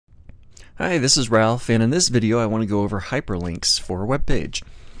Hi, this is Ralph, and in this video I want to go over hyperlinks for a web page.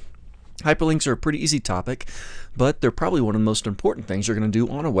 Hyperlinks are a pretty easy topic, but they're probably one of the most important things you're going to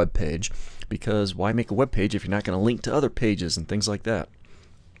do on a web page, because why make a web page if you're not going to link to other pages and things like that?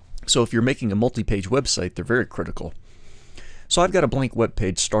 So if you're making a multi-page website, they're very critical. So I've got a blank web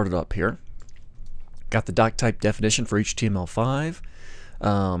page started up here. Got the doc type definition for HTML5.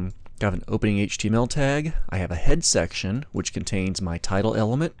 Got an opening HTML tag. I have a head section which contains my title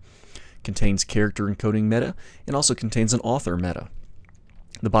element, contains character encoding meta, and also contains an author meta.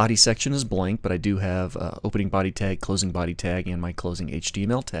 The body section is blank, but I do have opening body tag, closing body tag, and my closing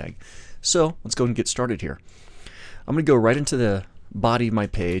HTML tag. So let's go and get started here. I'm going to go right into the body of my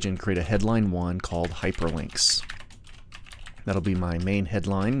page and create a headline 1 called Hyperlinks. That'll be my main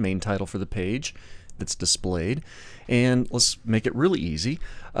headline, main title for the page that's displayed. And let's make it really easy.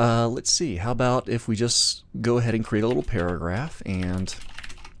 Let's see, how about if we just go ahead and create a little paragraph, and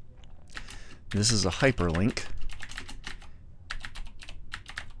this is a hyperlink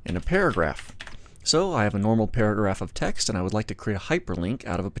in a paragraph. So I have a normal paragraph of text, and I would like to create a hyperlink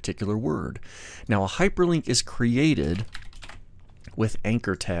out of a particular word. Now a hyperlink is created with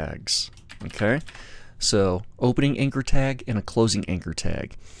anchor tags. Okay? So opening anchor tag and a closing anchor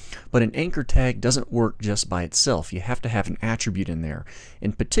tag. But an anchor tag doesn't work just by itself. You have to have an attribute in there.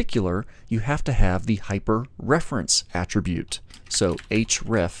 In particular, you have to have the hyperreference attribute. So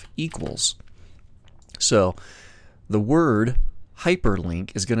href equals. So the word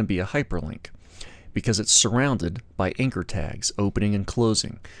hyperlink is going to be a hyperlink because it's surrounded by anchor tags, opening and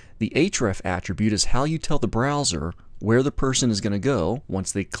closing. The href attribute is how you tell the browser where the person is going to go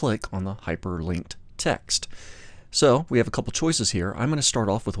once they click on the hyperlinked text. So we have a couple choices here. I'm going to start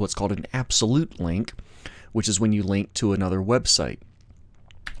off with what's called an absolute link, which is when you link to another website.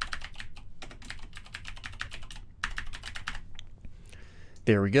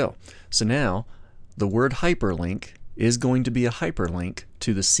 There we go. So now the word hyperlink is going to be a hyperlink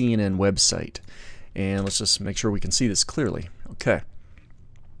to the CNN website. And let's just make sure we can see this clearly. Okay.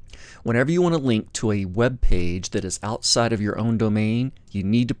 Whenever you want to link to a web page that is outside of your own domain, you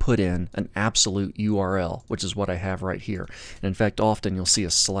need to put in an absolute URL, which is what I have right here. And in fact, often you'll see a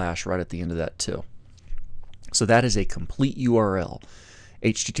slash right at the end of that too. So that is a complete URL.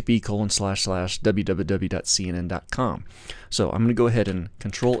 http://www.cnn.com. So I'm going to go ahead and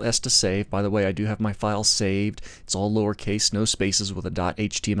Control S to save. By the way, I do have my file saved. It's all lowercase, no spaces, with a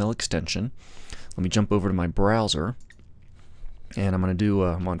 .html extension. Let me jump over to my browser, and I'm going to do,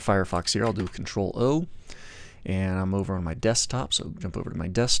 I'm on Firefox here. I'll do Control O, and I'm over on my desktop, so jump over to my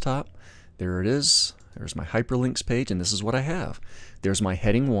desktop. There it is. There's my hyperlinks page, and this is what I have. There's my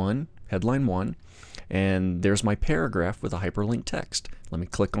heading 1, headline 1, and there's my paragraph with a hyperlink text. Let me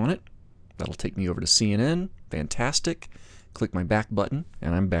click on it. That'll take me over to CNN. Fantastic. Click my back button,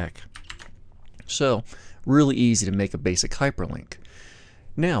 and I'm back. So, really easy to make a basic hyperlink.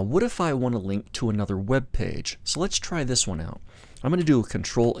 Now, what if I want to link to another web page? So let's try this one out. I'm going to do a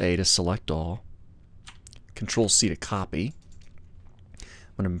Control A to select all, Control C to copy.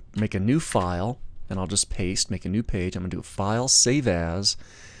 I'm going to make a new file, and I'll just paste, make a new page. I'm going to do a file, save as,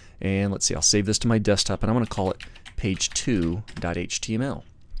 and let's see, I'll save this to my desktop, and I'm going to call it page2.html.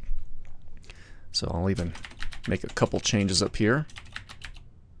 So I'll even make a couple changes up here.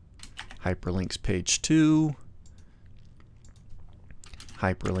 Hyperlinks page 2.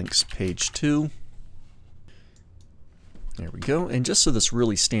 Hyperlinks page 2. There we go. And just so this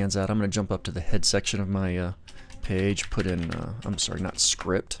really stands out, I'm going to jump up to the head section of my page, put in, I'm sorry, not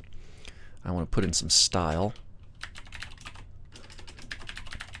script. I want to put in some style.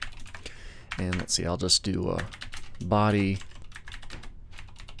 And let's see, I'll just do body,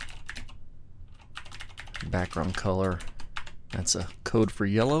 background color. That's a code for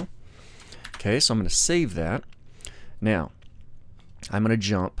yellow. Okay, so I'm going to save that. Now, I'm going to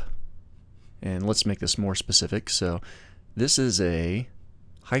jump, and let's make this more specific. So this is a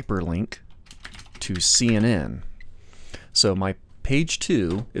hyperlink to CNN. So my page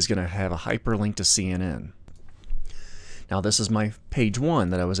 2 is going to have a hyperlink to CNN. Now this is my page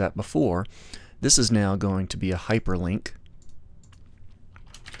 1 that I was at before. This is now going to be a hyperlink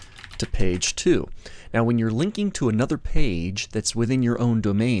to page 2. Now when you're linking to another page that's within your own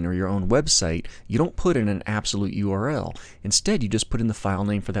domain or your own website, you don't put in an absolute URL. Instead, you just put in the file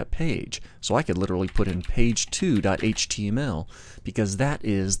name for that page. So I could literally put in page2.html because that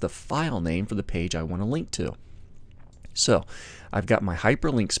is the file name for the page I want to link to. So I've got my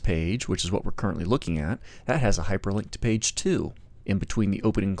hyperlinks page, which is what we're currently looking at. That has a hyperlink to page 2 in between the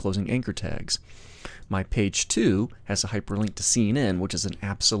opening and closing anchor tags. My page 2 has a hyperlink to CNN, which is an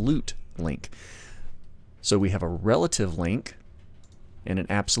absolute link. So we have a relative link and an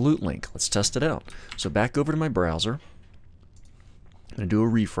absolute link. Let's test it out. So back over to my browser. I'm going to do a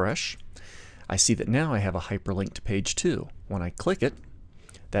refresh. I see that now I have a hyperlink to page 2. When I click it,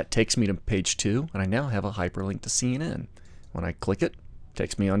 that takes me to page 2, and I now have a hyperlink to CNN. When I click it, it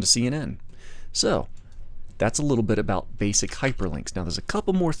takes me on to CNN. So that's a little bit about basic hyperlinks. Now there's a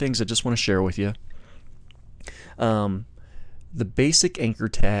couple more things I just want to share with you. The basic anchor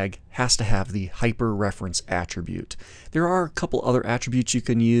tag has to have the hyperreference attribute. There are a couple other attributes you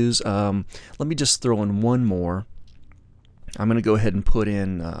can use. Let me just throw in one more. I'm going to go ahead and put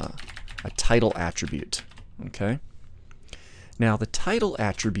in a title attribute. Okay. Now the title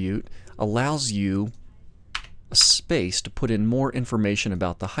attribute allows you a space to put in more information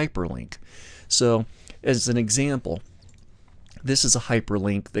about the hyperlink. So as an example, this is a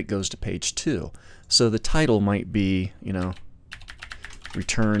hyperlink that goes to page 2. So the title might be,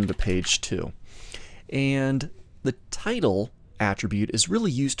 return to page 2. And the title attribute is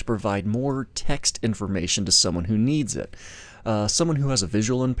really used to provide more text information to someone who needs it. Someone who has a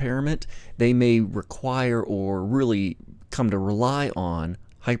visual impairment, they may require or really come to rely on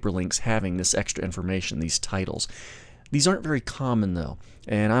hyperlinks having this extra information, these titles. These aren't very common though,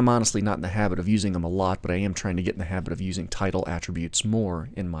 and I'm honestly not in the habit of using them a lot, but I am trying to get in the habit of using title attributes more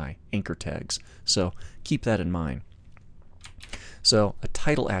in my anchor tags. So keep that in mind. So a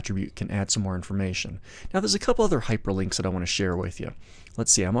title attribute can add some more information. Now there's a couple other hyperlinks that I want to share with you.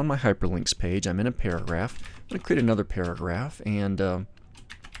 Let's see, I'm on my hyperlinks page. I'm in a paragraph. I'm going to create another paragraph and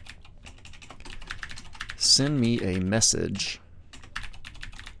send me a message.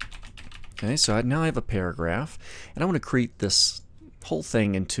 Okay, so now I have a paragraph, and I want to create this whole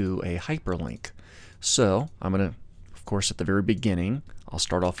thing into a hyperlink. So I'm going to, of course, at the very beginning, I'll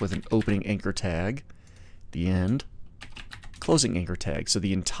start off with an opening anchor tag, the end, closing anchor tag. So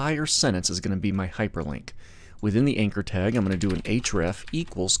the entire sentence is going to be my hyperlink. Within the anchor tag, I'm going to do an href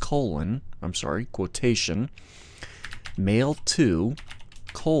equals quotation, mail to,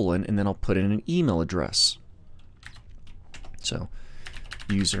 and then I'll put in an email address. So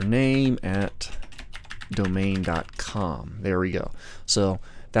username at domain.com. There we go. So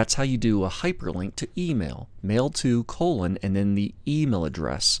that's how you do a hyperlink to email. Mail to, and then the email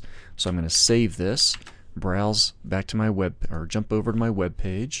address. So I'm going to save this, browse back to my web, or jump over to my web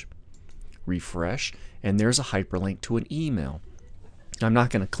page, refresh, and there's a hyperlink to an email. I'm not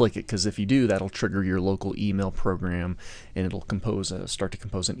going to click it because if you do, that'll trigger your local email program and it'll start to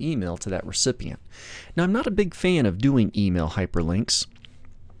compose an email to that recipient. Now I'm not a big fan of doing email hyperlinks.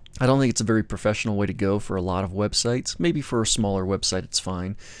 I don't think it's a very professional way to go for a lot of websites. Maybe for a smaller website it's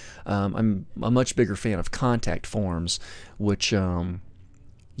fine. I'm a much bigger fan of contact forms, which you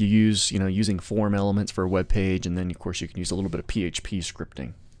use, using form elements for a web page, and then of course you can use a little bit of PHP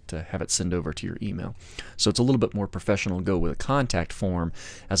scripting to have it send over to your email. So it's a little bit more professional to go with a contact form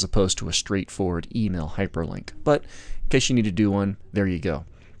as opposed to a straightforward email hyperlink. But in case you need to do one, there you go.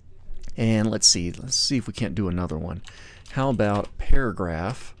 And let's see if we can't do another one. How about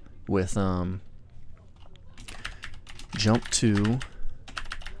paragraph with jump to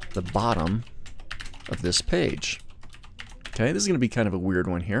the bottom of this page. Okay, this is going to be kind of a weird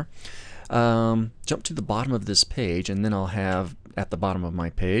one here. Jump to the bottom of this page, and then I'll have at the bottom of my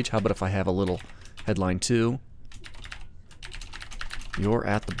page, how about if I have a little headline 2, you're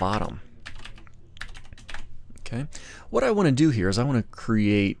at the bottom. Okay, what I want to do here is I want to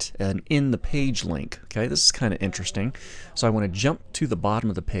create an in the page link. Okay, this is kind of interesting. So I want to jump to the bottom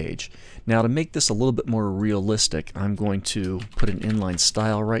of the page. Now to make this a little bit more realistic, I'm going to put an inline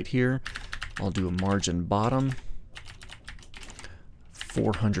style right here. I'll do a margin bottom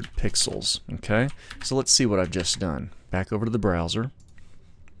 400 pixels. Okay, so let's see what I've just done. Back over to the browser.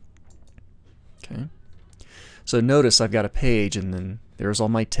 Okay, so notice I've got a page and then there's all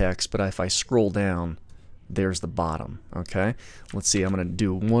my text, but if I scroll down, there's the bottom. Okay, let's see, I'm going to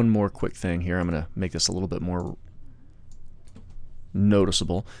do one more quick thing here. I'm going to make this a little bit more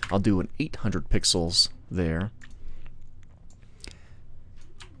noticeable. I'll do an 800 pixels there,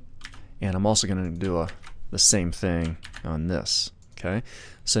 and I'm also going to do the same thing on this. Okay,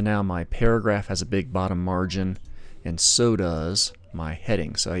 so now my paragraph has a big bottom margin, and so does my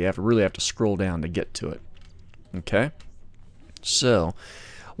heading. So you really have to scroll down to get to it. Okay, so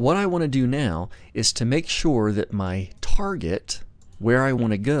what I want to do now is to make sure that my target, where I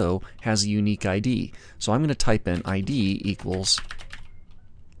want to go, has a unique ID. So I'm going to type in ID equals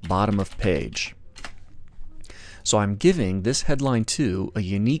bottom of page. So I'm giving this headline 2 a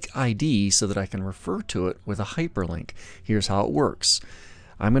unique ID so that I can refer to it with a hyperlink. Here's how it works.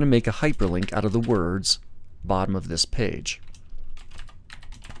 I'm going to make a hyperlink out of the words bottom of this page.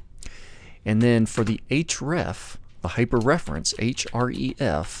 And then for the href, the hyperreference,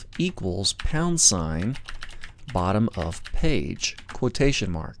 href, equals # bottom of page,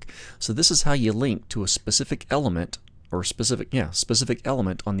 quotation mark. So this is how you link to a specific element, or specific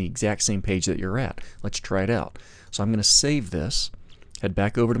element on the exact same page that you're at. Let's try it out. So I'm going to save this, head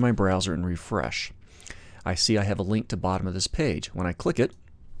back over to my browser and refresh. I see I have a link to bottom of this page. When I click it,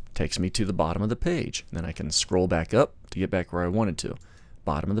 it takes me to the bottom of the page. Then I can scroll back up to get back where I wanted to.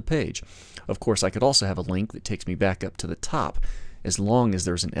 Bottom of the page. Of course, I could also have a link that takes me back up to the top, as long as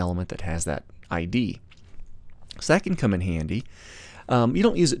there's an element that has that ID. So that can come in handy. You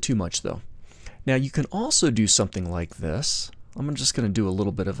don't use it too much though. Now you can also do something like this. I'm just going to do a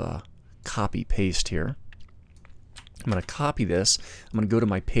little bit of a copy paste here. I'm going to copy this. I'm going to go to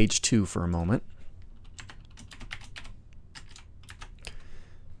my page 2 for a moment.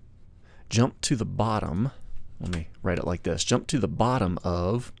 Jump to the bottom. Let me write it like this. Jump to the bottom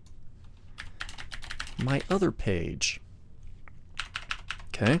of my other page.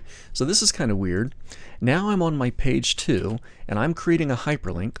 Okay, so this is kind of weird. Now I'm on my page 2 and I'm creating a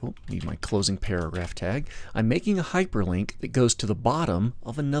hyperlink. Oh, need my closing paragraph tag. I'm making a hyperlink that goes to the bottom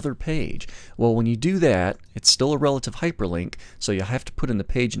of another page. Well, when you do that, it's still a relative hyperlink, so you have to put in the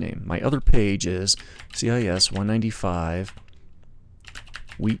page name. My other page is CIS 195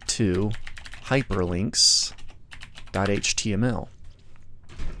 week 2 hyperlinks.html.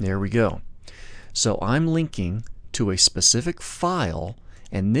 There we go. So I'm linking to a specific file,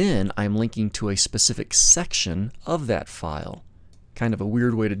 and then I'm linking to a specific section of that file. Kind of a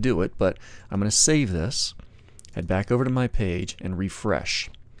weird way to do it, but I'm going to save this, head back over to my page, and refresh.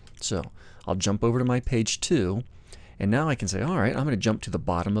 So I'll jump over to my page 2, and now I can say, all right, I'm going to jump to the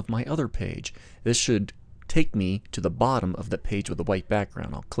bottom of my other page. This should take me to the bottom of the page with the white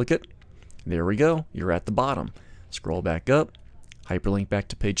background. I'll click it. There we go. You're at the bottom. Scroll back up, hyperlink back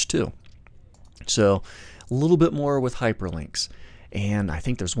to page 2. So a little bit more with hyperlinks. And I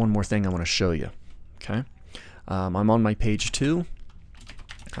think there's one more thing I want to show you. Okay, I'm on my page 2.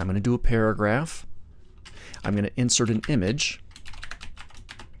 I'm going to do a paragraph. I'm going to insert an image.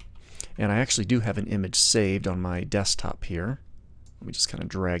 And I actually do have an image saved on my desktop here. Let me just kind of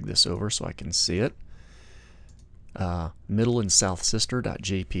drag this over so I can see it. Middle and South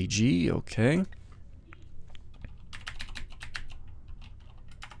Sister.jpg. Okay.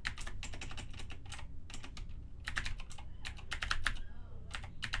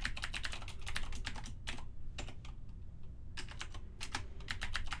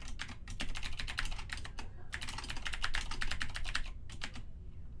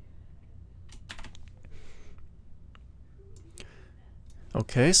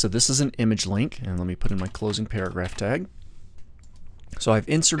 Okay, so this is an image link, and let me put in my closing paragraph tag. So I've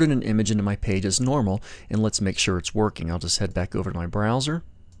inserted an image into my page as normal, and let's make sure it's working. I'll just head back over to my browser.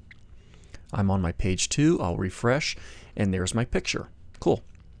 I'm on my page 2, I'll refresh, and there's my picture. Cool.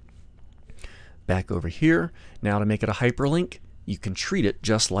 Back over here, now to make it a hyperlink, you can treat it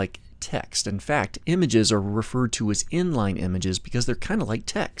just like text. In fact, images are referred to as inline images because they're kind of like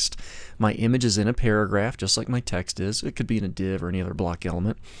text. My image is in a paragraph just like my text is. It could be in a div or any other block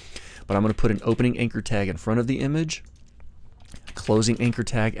element. But I'm going to put an opening anchor tag in front of the image, closing anchor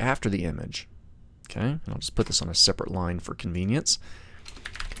tag after the image. Okay, and I'll just put this on a separate line for convenience.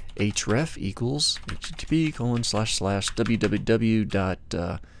 href equals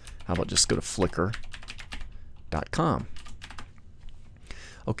http://www. How about just go to flickr.com.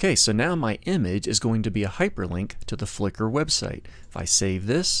 Okay, so now my image is going to be a hyperlink to the Flickr website. If I save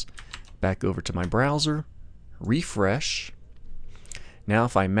this, back over to my browser, refresh. Now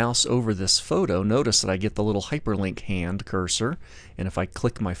if I mouse over this photo, notice that I get the little hyperlink hand cursor, and if I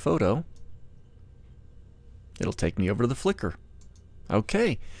click my photo, it'll take me over to the Flickr.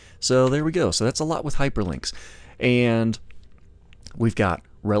 Okay, so there we go. So that's a lot with hyperlinks. And we've got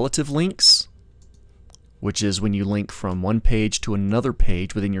relative links, which is when you link from one page to another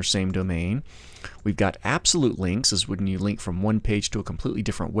page within your same domain. We've got absolute links, is when you link from one page to a completely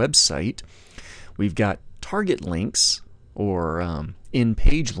different website. We've got target links, or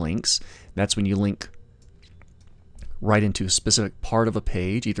in-page links. That's when you link right into a specific part of a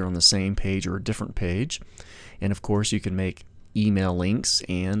page, either on the same page or a different page. And of course, you can make email links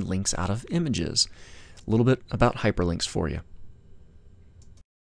and links out of images. A little bit about hyperlinks for you.